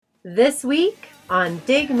This week on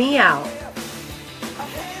Dig Me Out.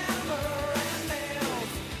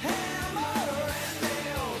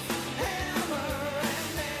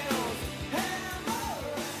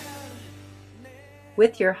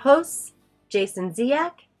 With your hosts, Jason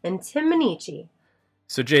Ziak and Tim Minichi.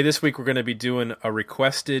 So, Jay, this week we're going to be doing a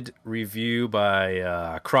requested review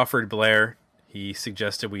by Crawford Blair. He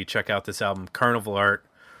suggested we check out this album, Carnival Art,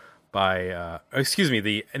 by,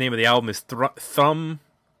 the name of the album is Thrumdrone.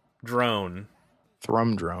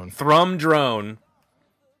 Thrumdrone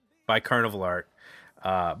by Carnival Art.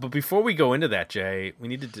 But before we go into that, Jay, we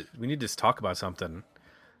need to just talk about something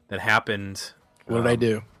that happened. What did I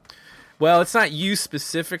do? Well, it's not you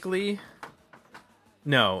specifically.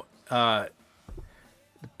 No. The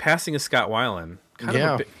passing of Scott Weiland. Kind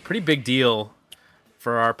of a pretty big deal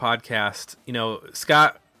for our podcast. You know,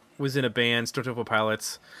 Scott was in a band, Stone Temple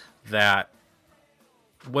Pilots, that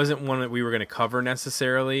wasn't one that we were going to cover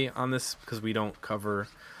necessarily on this because we don't cover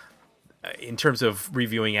in terms of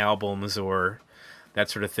reviewing albums or that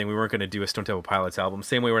sort of thing. We weren't going to do a Stone Temple Pilots album.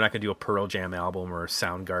 Same way we're not going to do a Pearl Jam album or a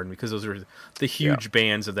Soundgarden because those are the huge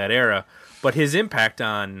bands of that era. But his impact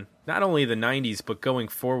on not only the 90s but going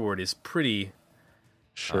forward is pretty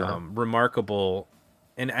remarkable.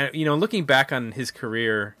 And, looking back on his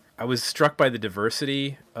career, I was struck by the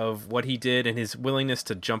diversity of what he did and his willingness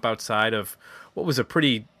to jump outside of what was a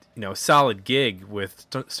pretty, solid gig with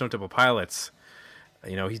Stone Temple Pilots.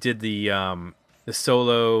 He did the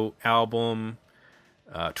solo album,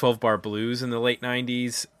 12 Bar Blues in the late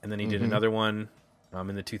 90s, and then he did another one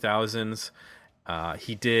in the 2000s.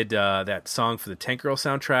 He did that song for the Tank Girl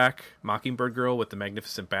soundtrack, Mockingbird Girl with the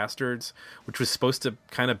Magnificent Bastards, which was supposed to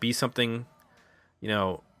kind of be something,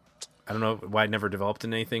 I don't know why it never developed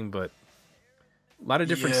into anything, but a lot of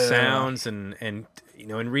different sounds and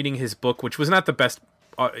in reading his book, which was not the best,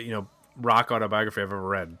 rock autobiography I've ever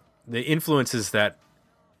read. The influences that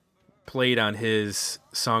played on his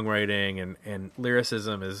songwriting and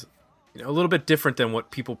lyricism is a little bit different than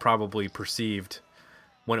what people probably perceived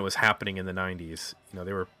when it was happening in the 90s.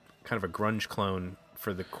 They were kind of a grunge clone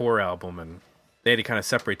for the Core album, and they had to kind of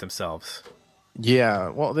separate themselves. Yeah,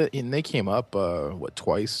 well, they came up,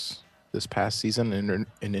 twice this past season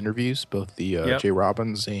in interviews, both the Jay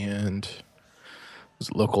Robbins and was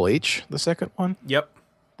it Local H, the second one? Yep.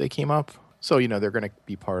 They came up. So, they're going to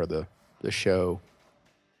be part of the show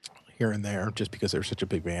here and there just because they're such a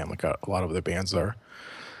big band, like a lot of the bands are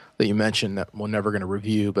that you mentioned that we're never going to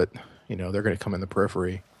review, but, they're going to come in the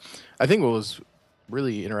periphery. I think what was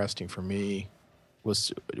really interesting for me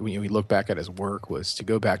was when we look back at his work was to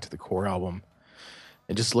go back to the Core album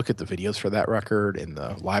and just look at the videos for that record and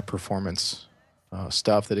the live performance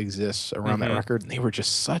stuff that exists around that record. And they were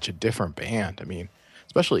just such a different band. I mean,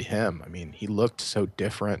 especially him. I mean, he looked so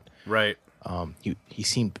different. Right. He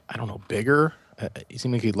seemed, I don't know, bigger. He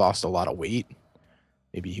seemed like he'd lost a lot of weight.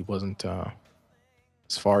 Maybe he wasn't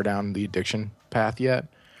as far down the addiction path yet.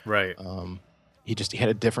 Right. He had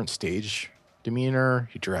a different stage demeanor.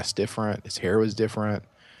 He dressed different. His hair was different.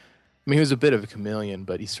 I mean, he was a bit of a chameleon,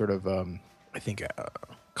 but he's sort of, I think a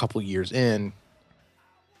couple years in,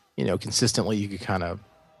 consistently you could kind of,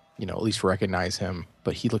 at least recognize him.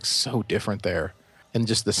 But he looked so different there. And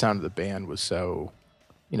just the sound of the band was so,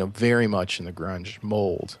 very much in the grunge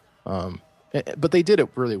mold. But they did it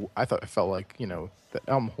really, I felt like, the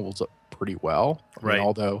album holds up pretty well. I mean,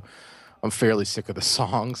 although I'm fairly sick of the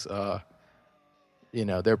songs,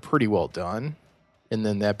 they're pretty well done. And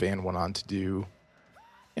then that band went on to do,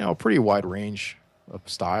 a pretty wide range of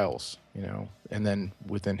styles, and then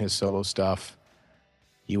within his solo stuff,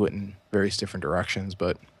 he went in various different directions,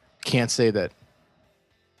 but can't say that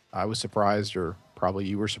I was surprised or probably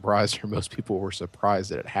you were surprised or most people were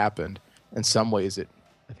surprised that it happened. In some ways,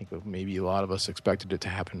 I think maybe a lot of us expected it to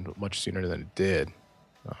happen much sooner than it did,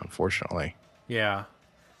 unfortunately. Yeah.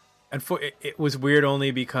 And it was weird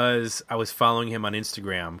only because I was following him on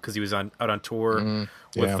Instagram because he was out on tour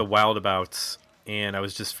with the Wildabouts, and I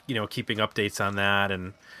was just, keeping updates on that.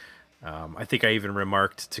 And I think I even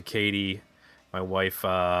remarked to Katie, my wife,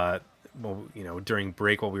 during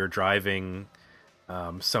break while we were driving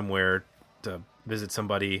somewhere to visit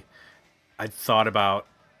somebody, I thought about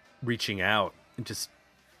reaching out and just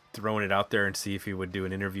throwing it out there and see if he would do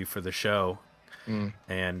an interview for the show.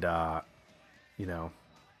 And,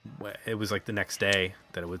 it was like the next day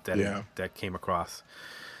that that came across.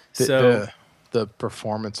 The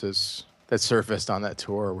performances that surfaced on that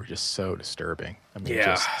tour were just so disturbing. I mean,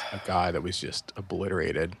 just a guy that was just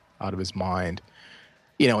obliterated out of his mind,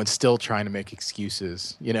 and still trying to make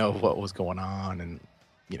excuses, of what was going on. And,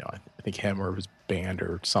 I think him or his band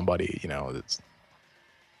or somebody, it's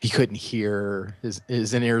he couldn't hear, his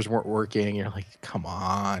in-ears weren't working. You're like, come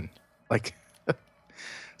on, like,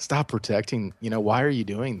 stop protecting. Why are you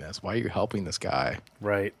doing this? Why are you helping this guy?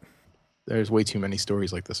 Right. There's way too many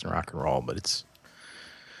stories like this in rock and roll, but it's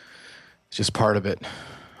just part of it,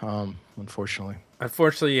 unfortunately.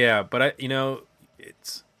 Unfortunately, yeah. But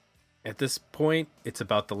it's at this point, it's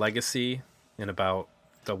about the legacy and about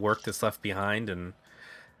the work that's left behind. And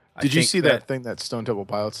did you see that thing that Stone Temple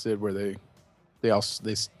Pilots did, where they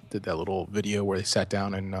did that little video where they sat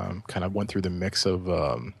down and kind of went through the mix of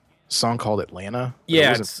a song called Atlanta?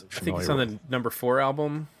 Yeah, I think it's on the number 4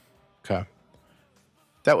 album. Okay.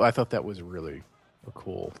 I thought that was really a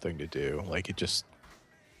cool thing to do. Like, it just,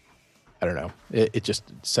 I don't know. It just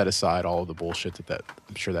set aside all of the bullshit that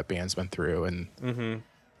I'm sure that band's been through, and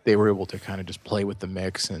they were able to kind of just play with the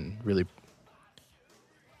mix and really,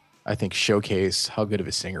 I think, showcase how good of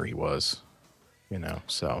a singer he was.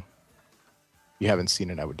 So if you haven't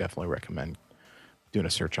seen it, I would definitely recommend doing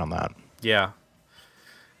a search on that. Yeah.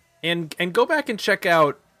 And go back and check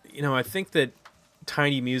out, I think that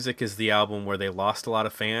Tiny Music is the album where they lost a lot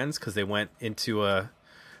of fans because they went into a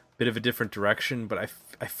bit of a different direction. But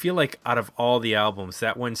I feel like out of all the albums,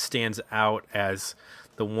 that one stands out as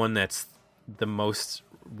the one that's the most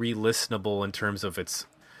re-listenable in terms of its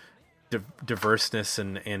diverseness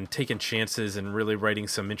and taking chances and really writing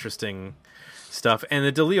some interesting stuff. And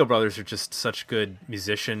the DeLeo brothers are just such good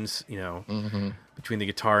musicians, between the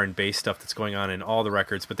guitar and bass stuff that's going on in all the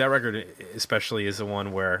records. But that record especially is the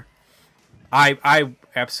one where I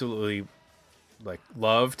absolutely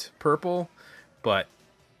loved Purple, but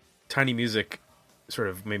Tiny Music sort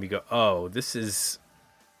of made me go, oh, this is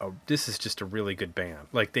just a really good band.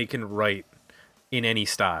 Like, they can write in any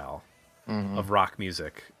style of rock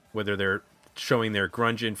music, whether they're showing their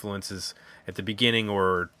grunge influences at the beginning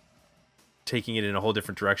or taking it in a whole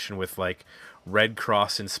different direction with Red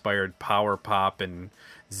Cross inspired power pop and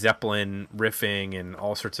Zeppelin riffing and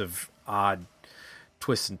all sorts of odd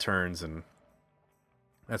twists and turns. And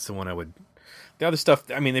that's the one the other stuff,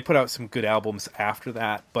 they put out some good albums after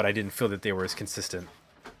that, but I didn't feel that they were as consistent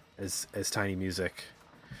as Tiny Music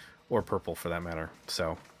or Purple for that matter.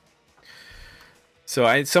 So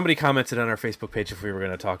somebody commented on our Facebook page if we were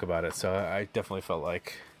going to talk about it. So I definitely felt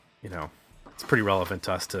like, it's pretty relevant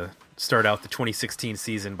to us to start out the 2016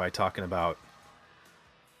 season by talking about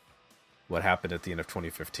what happened at the end of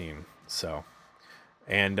 2015. So,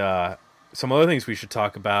 and some other things we should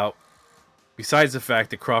talk about, besides the fact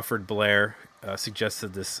that Crawford Blair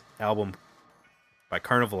suggested this album by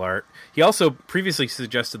Carnival Art. He also previously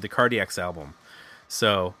suggested the Cardiacs album.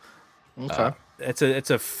 So, okay. It's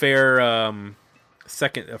a fair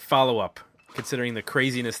second follow-up, considering the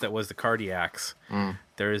craziness that was the Cardiacs.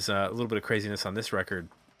 There's a little bit of craziness on this record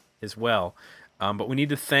as well. But we need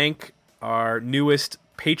to thank our newest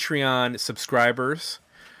Patreon subscribers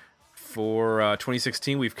for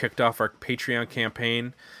 2016. We've kicked off our Patreon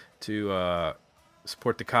campaign to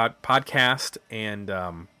support the podcast, and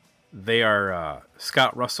they are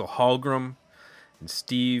Scott Russell Hallgrim and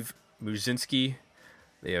Steve Muzinski.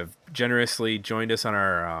 They have generously joined us on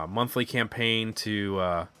our monthly campaign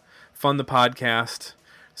to fund the podcast.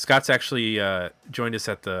 Scott's actually joined us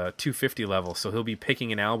at the 250 level, so he'll be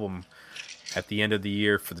picking an album at the end of the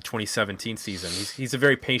year for the 2017 season. He's a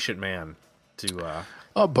very patient man.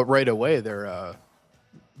 But right away they're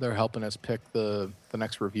helping us pick the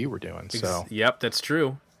next review we're doing. So yep, that's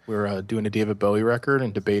true. We're doing a David Bowie record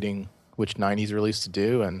and debating which 90s release to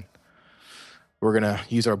do, and we're going to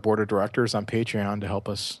use our board of directors on Patreon to help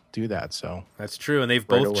us do that. So that's true, and they've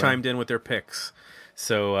both chimed in with their picks.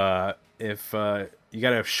 So if you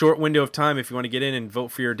got a short window of time if you want to get in and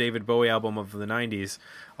vote for your David Bowie album of the 90s.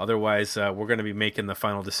 Otherwise, we're going to be making the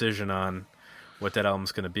final decision on what that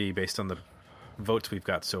album's going to be based on the votes we've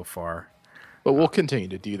got so far. But we'll continue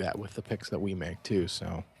to do that with the picks that we make too.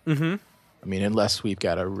 So, unless we've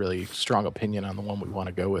got a really strong opinion on the one we want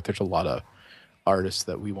to go with, there's a lot of artists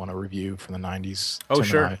that we want to review from the 90s. Oh,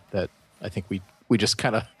 sure. That I think we just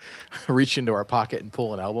kind of reach into our pocket and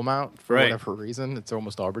pull an album out for whatever reason. It's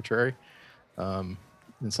almost arbitrary in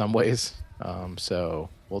some ways. So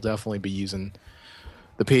we'll definitely be using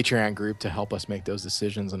the Patreon group to help us make those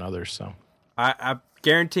decisions and others. So I'm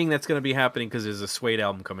guaranteeing that's going to be happening because there's a Suede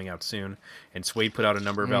album coming out soon, and Suede put out a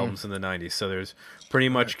number of albums in the 90s. So there's pretty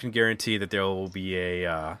much can guarantee that there will be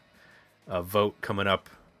a vote coming up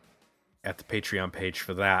at the Patreon page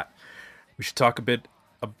for that. We should talk a bit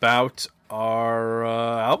about our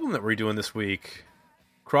album that we're doing this week.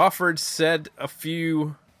 Crawford said a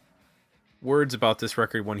few words about this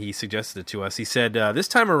record when he suggested it to us. He said, this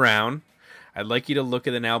time around, I'd like you to look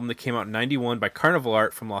at an album that came out in 91 by Carnival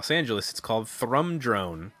Art from Los Angeles. It's called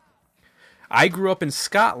Thrumdrone. I grew up in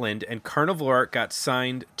Scotland, and Carnival Art got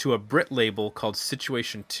signed to a Brit label called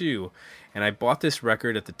Situation 2, and I bought this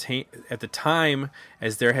record at the time,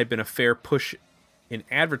 as there had been a fair push in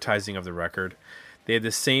advertising of the record. They had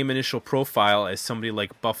the same initial profile as somebody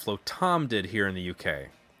like Buffalo Tom did here in the UK.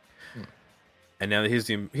 And now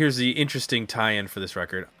here's the interesting tie-in for this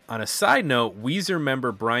record. On a side note, Weezer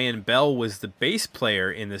member Brian Bell was the bass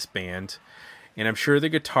player in this band, and I'm sure the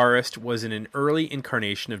guitarist was in an early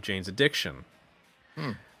incarnation of Jane's Addiction.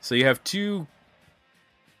 So you have two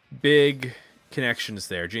big connections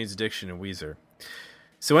there, Jane's Addiction and Weezer.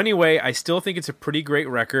 So anyway, I still think it's a pretty great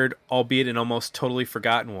record, albeit an almost totally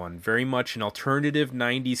forgotten one. Very much an alternative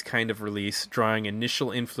 90s kind of release, drawing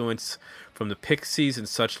initial influence from the Pixies and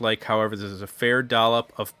such like. However, there's a fair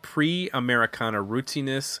dollop of pre-Americana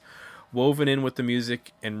rootsiness woven in with the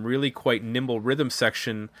music, and really quite nimble rhythm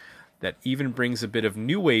section that even brings a bit of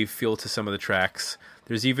new wave feel to some of the tracks.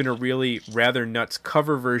 There's even a really rather nuts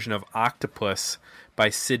cover version of Octopus by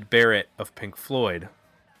Syd Barrett of Pink Floyd.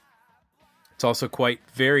 It's also quite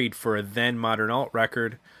varied for a then modern alt-rock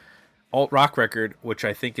record, which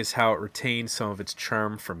I think is how it retains some of its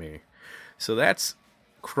charm for me. So that's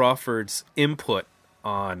Crawford's input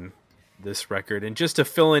on this record. And just to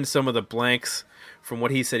fill in some of the blanks from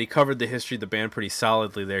what he said, he covered the history of the band pretty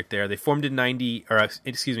solidly there. They formed in 89.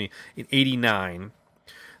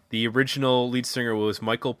 The original lead singer was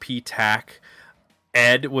Michael P. Tack.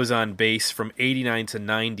 Ed was on bass from 89 to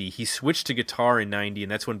 90. He switched to guitar in 90,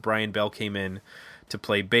 and that's when Brian Bell came in to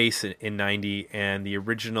play bass in 90. And the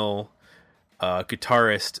original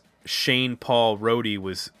guitarist, Shane Paul Rohde,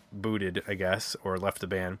 was booted, I guess, or left the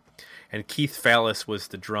band. And Keith Fallis was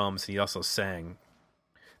the drums, and he also sang.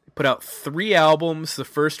 They put out 3 albums. The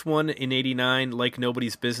first one in 89, Like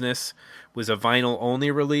Nobody's Business, was a vinyl-only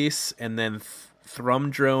release, and then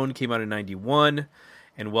Thrumdrone came out in 91,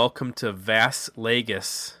 and Welcome to Vas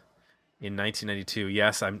Vegas in 1992.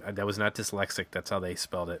 Yes, that was not dyslexic. That's how they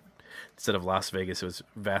spelled it. Instead of Las Vegas, it was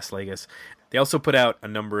Vas Vegas. They also put out a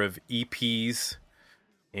number of EPs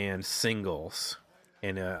and singles.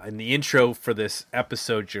 And in the intro for this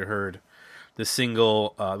episode, you heard the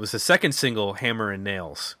single. It was the second single, "Hammer and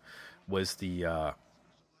Nails," was the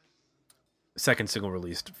second single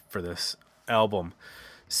released for this album.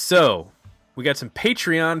 So we got some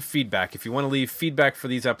Patreon feedback. If you want to leave feedback for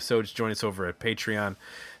these episodes, join us over at Patreon.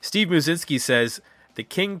 Steve Muzinski says, "The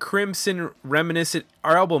King Crimson reminiscent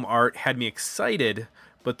album art had me excited,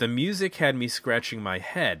 but the music had me scratching my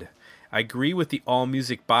head. I agree with the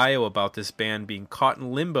all-music bio about this band being caught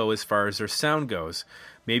in limbo as far as their sound goes.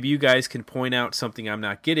 Maybe you guys can point out something I'm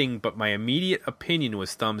not getting, but my immediate opinion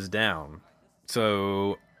was thumbs down."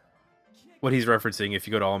 So what he's referencing, if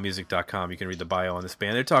you go to allmusic.com, you can read the bio on this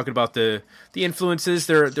band. They're talking about the influences.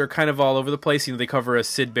 They're kind of all over the place. You know, they cover a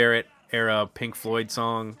Syd Barrett era Pink Floyd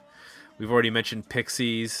song. We've already mentioned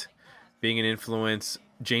Pixies being an influence.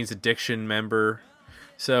 Jane's Addiction member.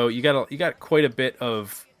 So you got quite a bit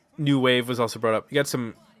of new wave was also brought up. You got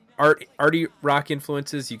some arty rock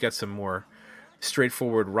influences. You got some more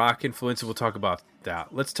straightforward rock influences. We'll talk about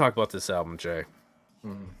that. Let's talk about this album, Jay.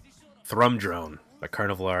 Thrumdrone by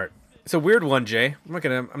Carnival Art. It's a weird one, Jay. I'm not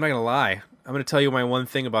gonna lie. I'm gonna tell you my one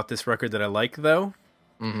thing about this record that I like, though.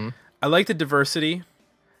 I like the diversity.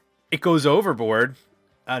 It goes overboard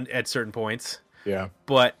at certain points. Yeah.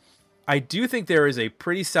 But I do think there is a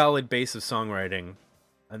pretty solid base of songwriting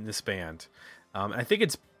in this band. I think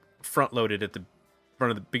it's front-loaded at the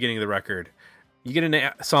front of the beginning of the record. You get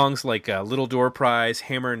into songs like Little Door Prize,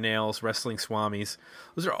 Hammer and Nails, Wrestling Swamis.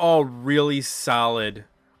 Those are all really solid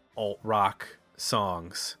alt-rock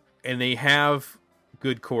songs. And they have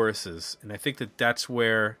good choruses. And I think that's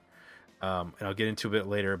where, and I'll get into a bit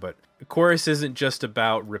later, but the chorus isn't just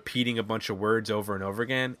about repeating a bunch of words over and over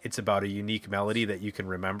again. It's about a unique melody that you can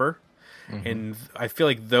remember. And I feel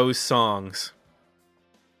like those songs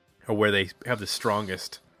are where they have the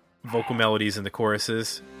strongest vocal melodies in the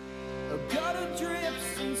choruses. A gutter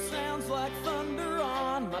drips and sounds like thunder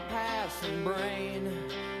on my passing brain,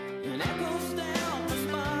 and echoes down my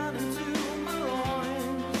spine into my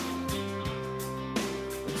loins,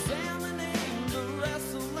 examining the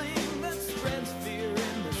wrestling that spreads fear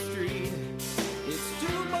in the street. It's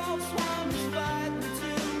two bold swans fighting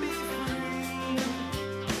to be free.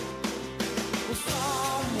 Well,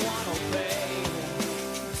 someone will pay.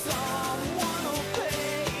 Someone will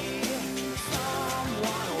pay.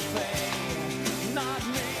 Someone will pay. Not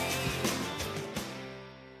me.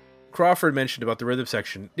 Crawford mentioned about the rhythm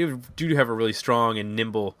section. They do have a really strong and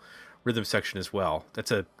nimble rhythm section as well.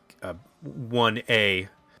 That's a 1A.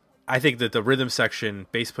 I think that the rhythm section,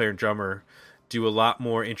 bass player and drummer, do a lot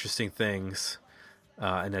more interesting things,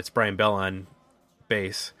 and that's Brian Bell on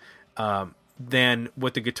bass, than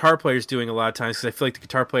what the guitar player is doing a lot of times, because I feel like the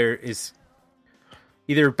guitar player is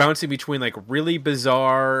either bouncing between like really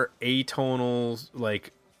bizarre atonal,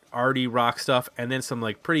 like arty rock stuff, and then some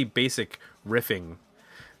like pretty basic riffing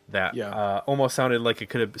that almost sounded like it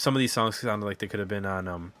could have. Some of these songs sounded like they could have been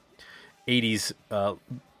on 80s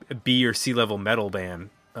B or C level metal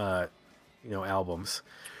band albums.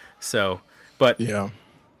 So, but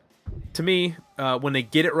to me, when they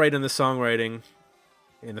get it right in the songwriting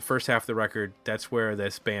in the first half of the record, that's where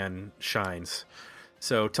this band shines.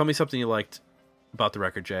 So tell me something you liked about the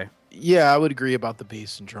record, Jay. Yeah, I would agree about the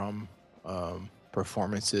bass and drum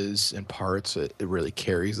performances and parts. It really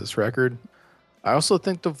carries this record. I also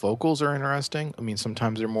think the vocals are interesting. I mean,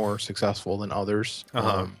 sometimes they're more successful than others.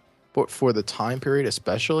 But for the time period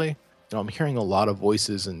especially, I'm hearing a lot of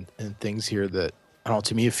voices and things here that, I don't know,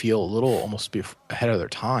 to me feel a little almost be ahead of their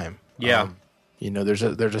time. Yeah. There's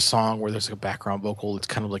a song where there's like a background vocal. It's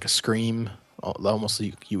kind of like a scream, almost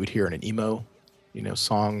like you would hear in an emo,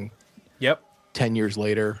 song. Yep. 10 years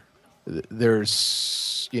later, there's,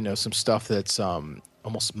 some stuff that's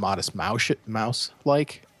almost Modest Mouse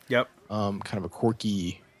like. Yep. Kind of a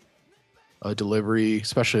quirky delivery,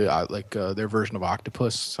 especially their version of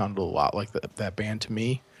Octopus sounded a lot like that band to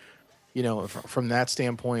me. From that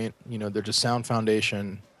standpoint, there's a sound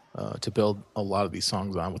foundation to build a lot of these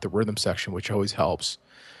songs on with the rhythm section, which always helps.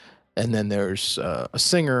 And then there's a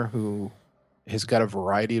singer who has got a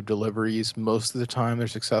variety of deliveries. Most of the time they're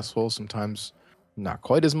successful, sometimes not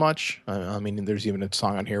quite as much. I mean, there's even a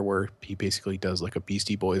song on here where he basically does like a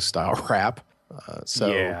Beastie Boys style rap. He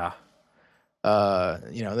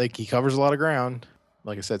covers a lot of ground.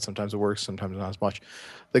 Like I said, sometimes it works, sometimes not as much.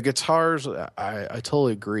 The guitars, I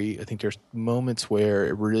totally agree. I think there's moments where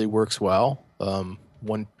it really works well.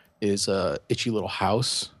 One is Itchy Little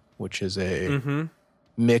House, which is a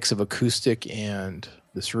mix of acoustic and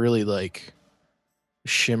this really like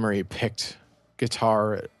shimmery picked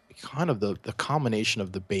guitar. Kind of the combination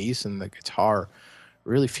of the bass and the guitar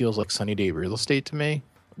really feels like Sunny Day Real Estate to me,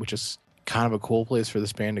 which is kind of a cool place for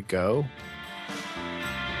this band to go.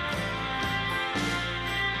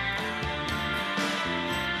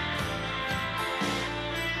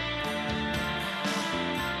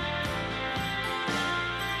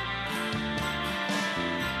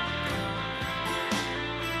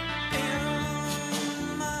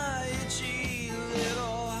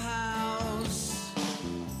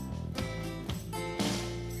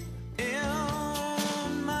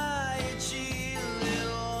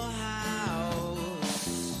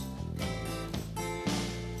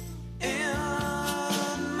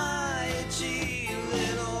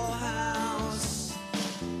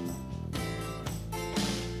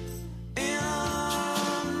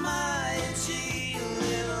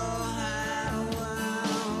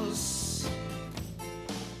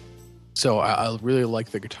 So I really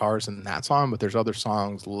like the guitars in that song, but there's other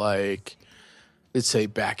songs like, let's say,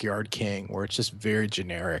 Backyard King, where it's just very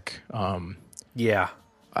generic. I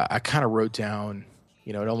kind of wrote down,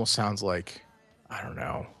 it almost sounds like, I don't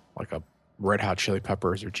know, like a Red Hot Chili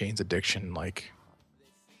Peppers or Jane's Addiction, like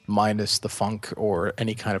minus the funk or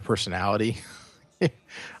any kind of personality.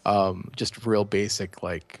 Just real basic,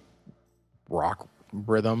 like rock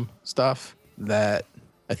rhythm stuff that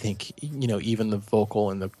I think, even the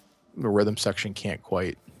vocal and the rhythm section can't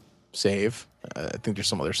quite save. I think there's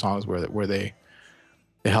some other songs where they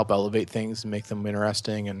help elevate things and make them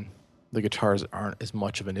interesting, and the guitars aren't as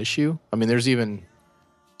much of an issue. I mean, there's even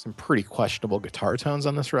some pretty questionable guitar tones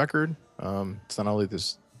on this record. It's not only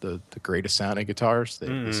the greatest sounding guitars,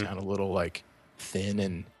 they sound a little like thin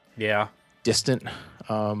and distant.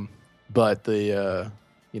 But the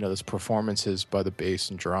those performances by the bass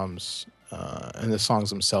and drums and the songs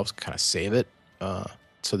themselves kind of save it.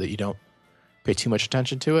 So that you don't pay too much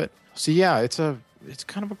attention to it. So yeah, it's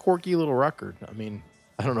kind of a quirky little record. I mean,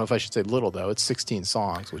 I don't know if I should say little though. It's 16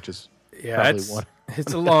 songs, which is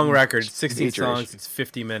it's a long record. 16 songs. It's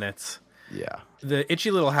 50 minutes. Yeah. The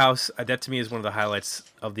Itchy Little House, that to me is one of the highlights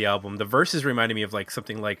of the album. The verses reminded me of like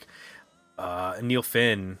something like Neil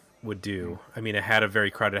Finn would do. I mean, it had a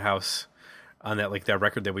very crowded house on that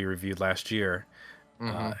record that we reviewed last year.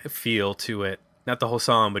 Feel to it. Not the whole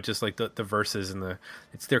song, but just like the verses and they're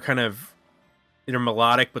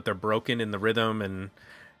melodic, but they're broken in the rhythm, and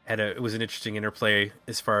it was an interesting interplay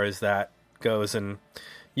as far as that goes. And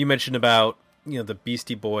you mentioned about the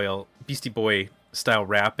Beastie Boy style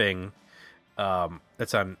rapping.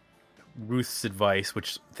 That's on Ruth's Advice,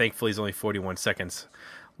 which thankfully is only 41 seconds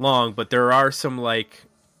long, but there are some like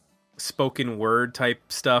spoken word type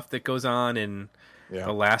stuff that goes on in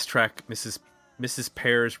the last track, Mrs.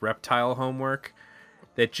 Pear's Reptile Homework,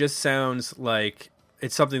 that just sounds like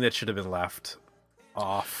it's something that should have been left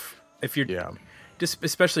off. If you're just,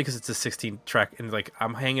 especially because it's a 16 track, and like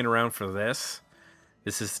I'm hanging around for this.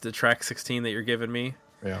 This is the track 16 that you're giving me.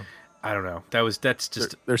 Yeah. I don't know. That's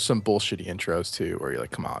just there's some bullshitty intros too, where you're like,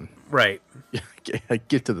 come on, right?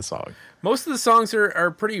 Get to the song. Most of the songs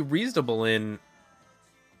are pretty reasonable in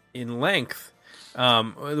length.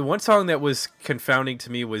 The one song that was confounding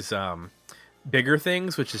to me was Bigger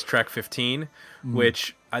Things, which is track 15,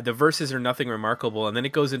 which the verses are nothing remarkable, and then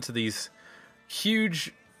it goes into these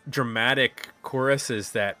huge dramatic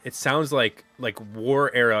choruses that it sounds like war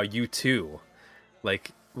era U2,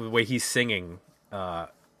 like the way he's singing,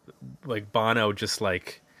 like Bono just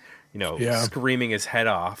like, screaming his head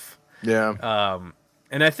off. Yeah.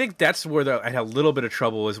 And I think that's where I had a little bit of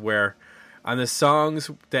trouble, is where on the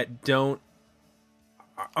songs that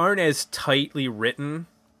aren't as tightly written,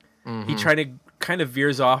 he kind of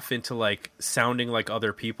veers off into like sounding like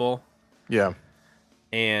other people. Yeah.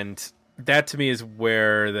 And that to me is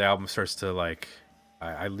where the album starts to like,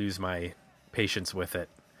 I lose my patience with it,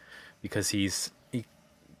 because he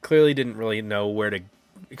clearly didn't really know where to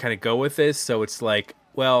kind of go with this. So it's like,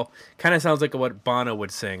 well, kind of sounds like what Bono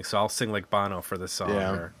would sing, so I'll sing like Bono for this song.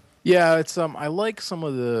 Yeah. Yeah, it's I like some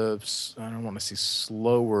of the, I don't want to say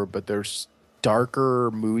slower, but there's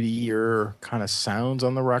darker, moodier kind of sounds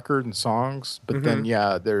on the record and songs. But then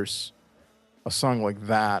there's a song like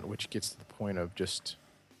that which gets to the point of just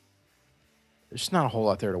there's just not a whole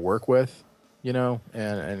lot there to work with, and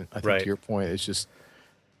I think to your point, it's just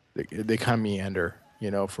they kind of meander,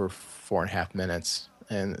 for 4.5 minutes.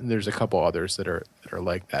 And there's a couple others that are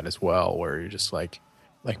like that as well, where you're just like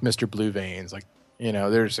Mr. Blue Veins, like,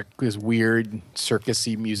 there's this weird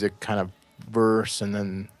circusy music kind of verse, and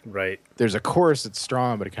then there's a chorus that's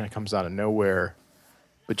strong, but it kind of comes out of nowhere.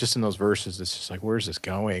 But just in those verses, it's just like, where's this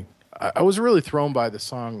going? I was really thrown by the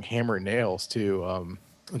song Hammer and Nails too,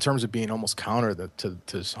 in terms of being almost counter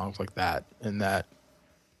to songs like that, and that,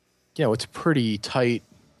 it's a pretty tight,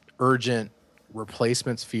 urgent,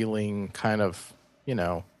 replacements feeling kind of,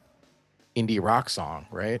 indie rock song,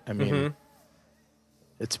 right? I mean,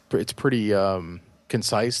 it's pretty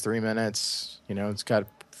concise, 3 minutes. It's got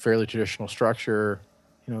fairly traditional structure.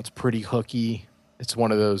 It's pretty hooky. It's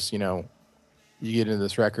one of those, you get into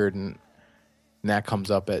this record and that comes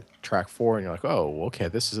up at track 4, and you're like, oh, okay,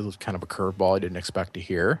 this is kind of a curveball I didn't expect to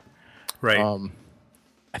hear. Right.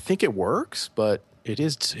 I think it works, but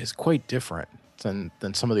it's quite different than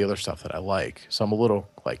some of the other stuff that I like. So I'm a little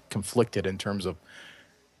like conflicted in terms of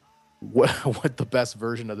what the best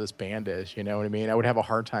version of this band is. You know what I mean? I would have a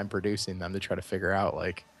hard time producing them to try to figure out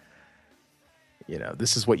like,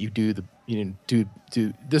 this is what you do.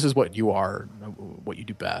 This is what you are, what you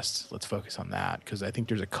do best. Let's focus on that, because I think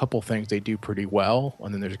there's a couple things they do pretty well,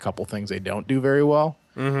 and then there's a couple things they don't do very well.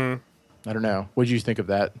 I don't know. What did you think of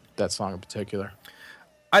that song in particular?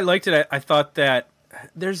 I liked it. I thought that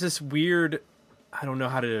there's this weird, I don't know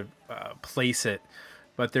how to place it,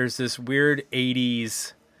 but there's this weird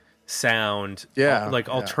 80s sound,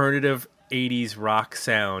 alternative 80s rock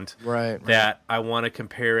sound, right. that I want to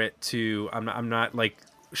compare it to. I'm not like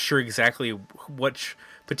sure exactly which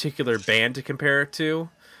particular band to compare it to,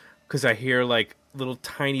 because I hear like little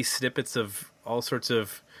tiny snippets of all sorts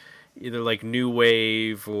of either like new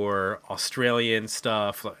wave or Australian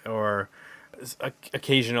stuff, or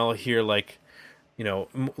occasional hear like,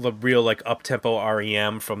 the real like up-tempo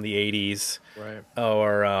REM from the 80s, right?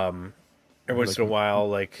 Or every once in a while,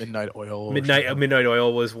 like Midnight Oil. Midnight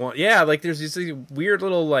Oil was one. Yeah, like there's these weird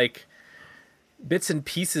little like bits and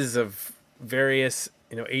pieces of various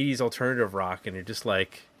 80s alternative rock, and you're just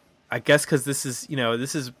like, I guess because this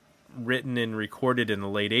is written and recorded in the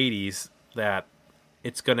late 80s, that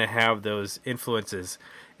it's gonna have those influences.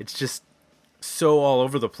 It's just so all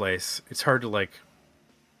over the place. It's hard to like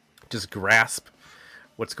just grasp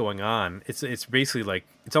what's going on. It's basically like,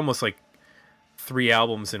 it's almost like 3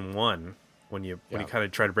 albums in one when you kind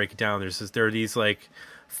of try to break it down. There are these like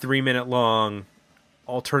 3-minute long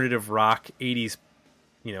alternative rock 80s,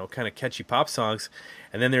 kind of catchy pop songs,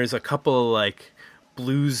 and then there's a couple of like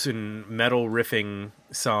blues and metal riffing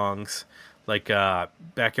songs, like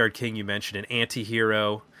Backyard King you mentioned, and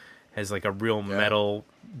Anti-Hero has like a real metal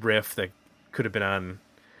riff that could have been on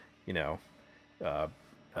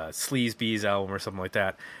Sleazebees album or something like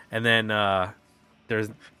that. And then there's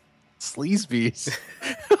Sleazebees.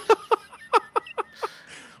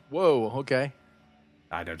 Whoa, okay.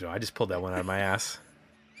 I don't know. I just pulled that one out of my ass.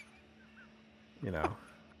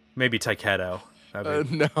 Maybe Taiketo.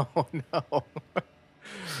 No.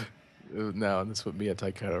 No, this would be a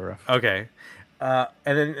Taiko riff. Okay.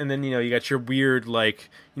 And then you got your weird, like,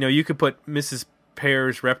 you could put Mrs.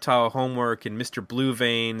 Pear's Reptile Homework and Mr. Blue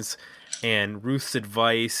Veins and Ruth's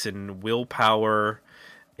Advice and Willpower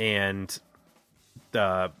and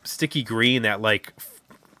Sticky Green, that like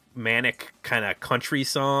manic kind of country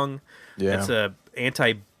song. Yeah. That's a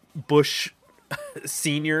anti-Bush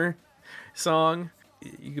senior song.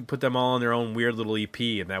 You could put them all on their own weird little EP,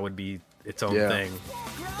 and that would be its own thing.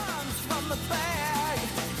 Runs from the bag,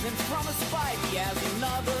 then from his fight he has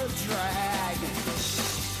another drag.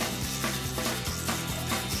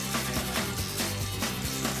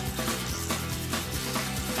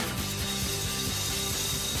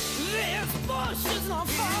 This bush is on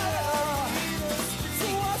fire, so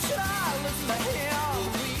why should I listen to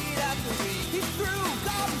him? Weed after weed, he threw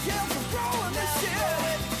God in jail for growing this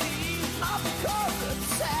shit. Not because of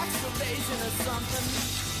tax evasion or something.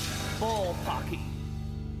 Bull pocky.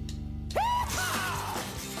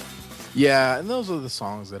 Yeah, and those are the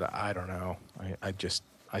songs that I don't know.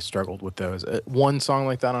 I struggled with those. One song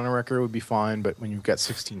like that on a record would be fine, but when you've got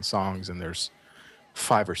 16 songs and there's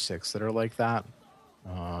 5 or 6 that are like that,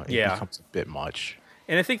 it becomes a bit much.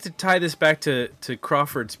 And I think to tie this back to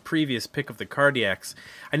Crawford's previous pick of the Cardiacs,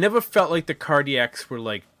 I never felt like the Cardiacs were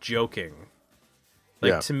like joking.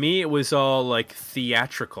 Like to me, it was all like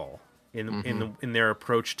theatrical in their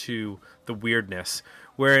approach to the weirdness.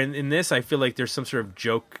 Where in this, I feel like there's some sort of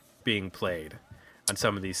joke being played on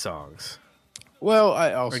some of these songs. Well,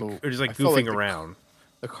 I also or just like I felt goofing like around.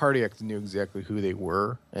 The Cardiacs knew exactly who they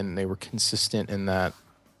were, and they were consistent in that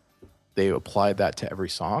they applied that to every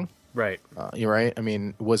song. Right. You're right. I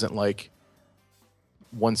mean, it wasn't like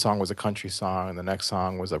one song was a country song, and the next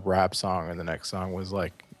song was a rap song, and the next song was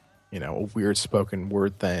like, a weird spoken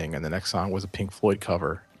word thing, and the next song was a Pink Floyd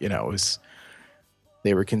cover. It was,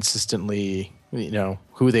 they were consistently,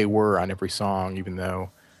 who they were on every song, even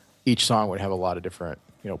though each song would have a lot of different,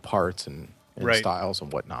 parts and styles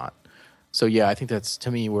and whatnot. So yeah, I think that's,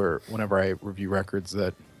 to me, where whenever I review records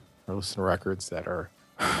or listen to records that are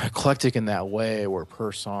eclectic in that way, where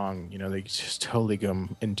per song, they just totally go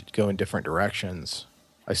in different directions,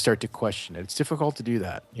 I start to question it. It's difficult to do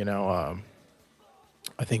that.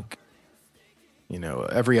 I think,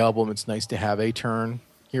 every album, it's nice to have a turn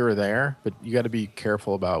here or there, but you got to be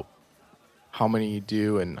careful about how many you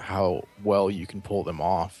do and how well you can pull them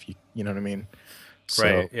off. You know what I mean? So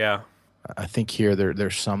Right. Yeah. I think here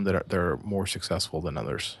there's some that are more successful than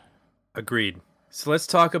others. Agreed. So let's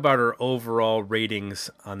talk about our overall ratings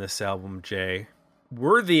on this album, Jay.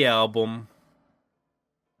 Worthy album,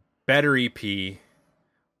 better EP,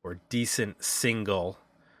 or decent single.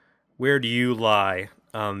 Where do you lie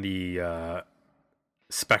on the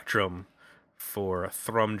spectrum for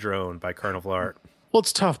Thrumdrone by Carnival Art? Well,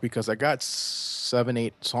 it's tough because I got 7,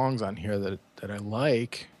 8 songs on here that I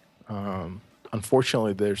like.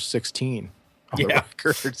 Unfortunately, there's 16 on the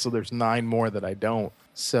record, so there's 9 more that I don't.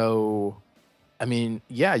 So, I mean,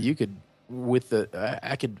 yeah, you could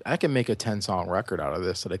I could make a 10-song record out of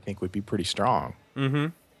this that I think would be pretty strong. Mm-hmm.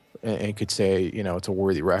 And could say, it's a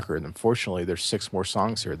worthy record. And unfortunately, there's 6 more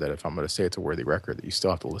songs here that if I'm going to say it's a worthy record, that you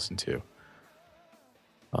still have to listen to.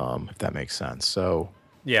 If that makes sense. So,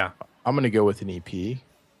 yeah, I'm going to go with an EP,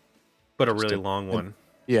 but a really long one.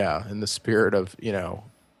 Yeah, in the spirit of the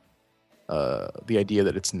idea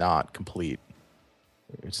that it's not complete,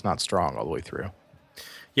 it's not strong all the way through.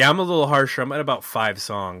 Yeah, I'm a little harsher. I'm at about 5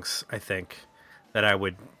 songs, I think, that I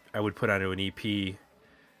would put onto an EP.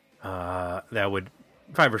 That would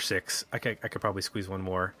 5 or 6. I could probably squeeze one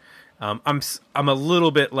more. I'm a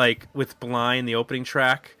little bit like with Blind, the opening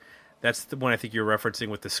track. That's the one I think you're referencing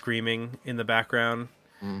with the screaming in the background.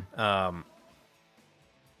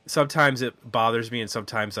 Sometimes it bothers me, and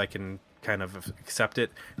sometimes I can kind of accept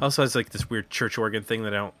it. It also has like this weird church organ thing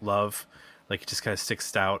that I don't love. Like it just kind of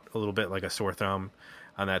sticks out a little bit like a sore thumb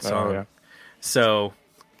on that song. Oh, yeah. So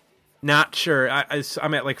not sure.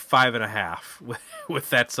 I'm at like 5.5 with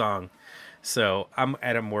that song. So I'm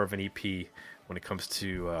at a more of an EP when it comes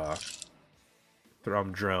to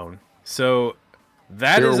Thrumdrone. So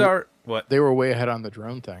that is our what? They were way ahead on the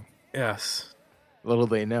drone thing. Yes. Little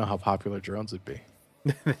they know how popular drones would be.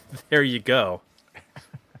 There you go.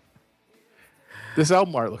 This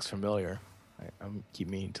album art looks familiar. I keep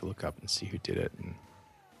meaning to look up and see who did it, and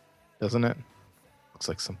doesn't it? Looks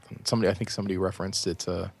like somebody. I think somebody referenced it.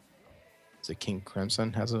 Is it King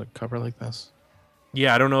Crimson has a cover like this?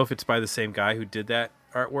 Yeah, I don't know if it's by the same guy who did that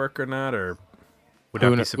artwork or not, or would I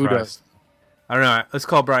be surprised? I don't know. Let's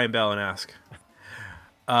call Brian Bell and ask.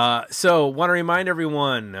 So, want to remind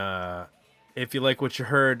everyone, if you like what you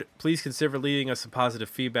heard, please consider leaving us some positive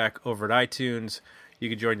feedback over at iTunes. You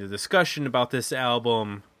can join the discussion about this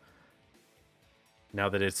album now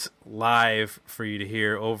that it's live for you to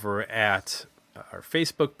hear over at our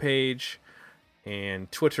Facebook page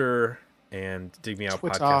and Twitter and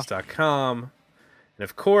digmeoutpodcast.com. And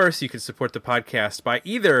of course, you can support the podcast by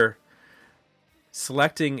either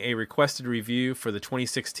selecting a requested review for the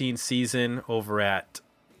 2016 season over at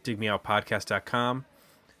digmeoutpodcast.com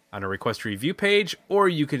on a request review page, or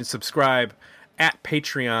you can subscribe at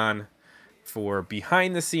Patreon for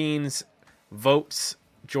behind the scenes votes.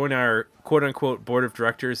 Join our quote unquote board of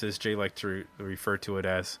directors, as Jay liked to refer to it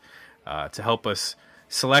as, to help us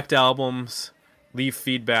select albums, leave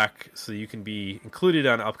feedback so you can be included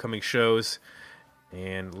on upcoming shows,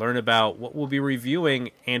 and learn about what we'll be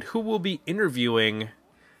reviewing and who we'll be interviewing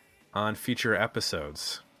on future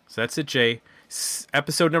episodes. So that's it, Jay.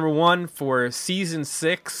 Episode number 1 for season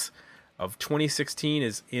 6 of 2016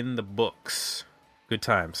 is in the books. Good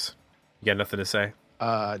times. You got nothing to say?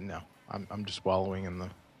 No. I'm just wallowing in the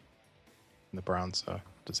Browns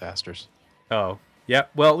disasters. Oh, yeah.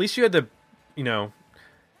 Well, at least you had the,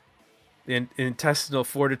 intestinal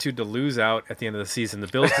fortitude to lose out at the end of the season. The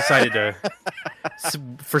Bills decided to,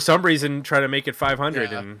 for some reason, try to make it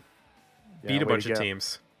 500 and beat a bunch of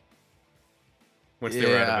teams once they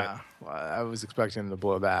were out of it. Well, I was expecting them to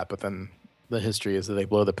blow that, but then the history is that they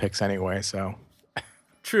blow the picks anyway. So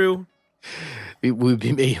true. We'd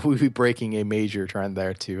be breaking a major trend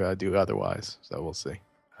there to do otherwise. So we'll see.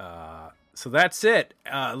 So that's it.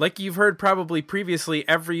 Like you've heard probably previously,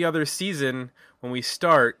 every other season when we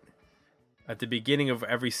start, at the beginning of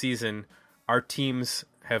every season, our teams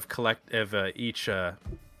have each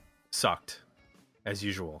sucked as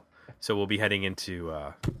usual. So we'll be heading into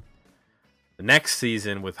the next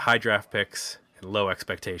season with high draft picks and low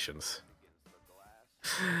expectations.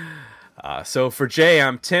 So for Jay,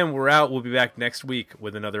 I'm Tim. We're out. We'll be back next week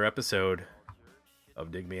with another episode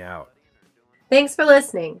of Dig Me Out. Thanks for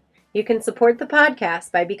listening. You can support the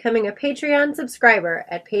podcast by becoming a Patreon subscriber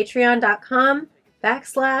at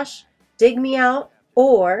patreon.com/digmeout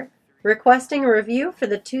or requesting a review for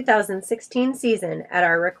the 2016 season at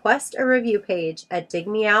our Request a Review page at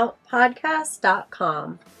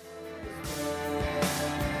digmeoutpodcast.com.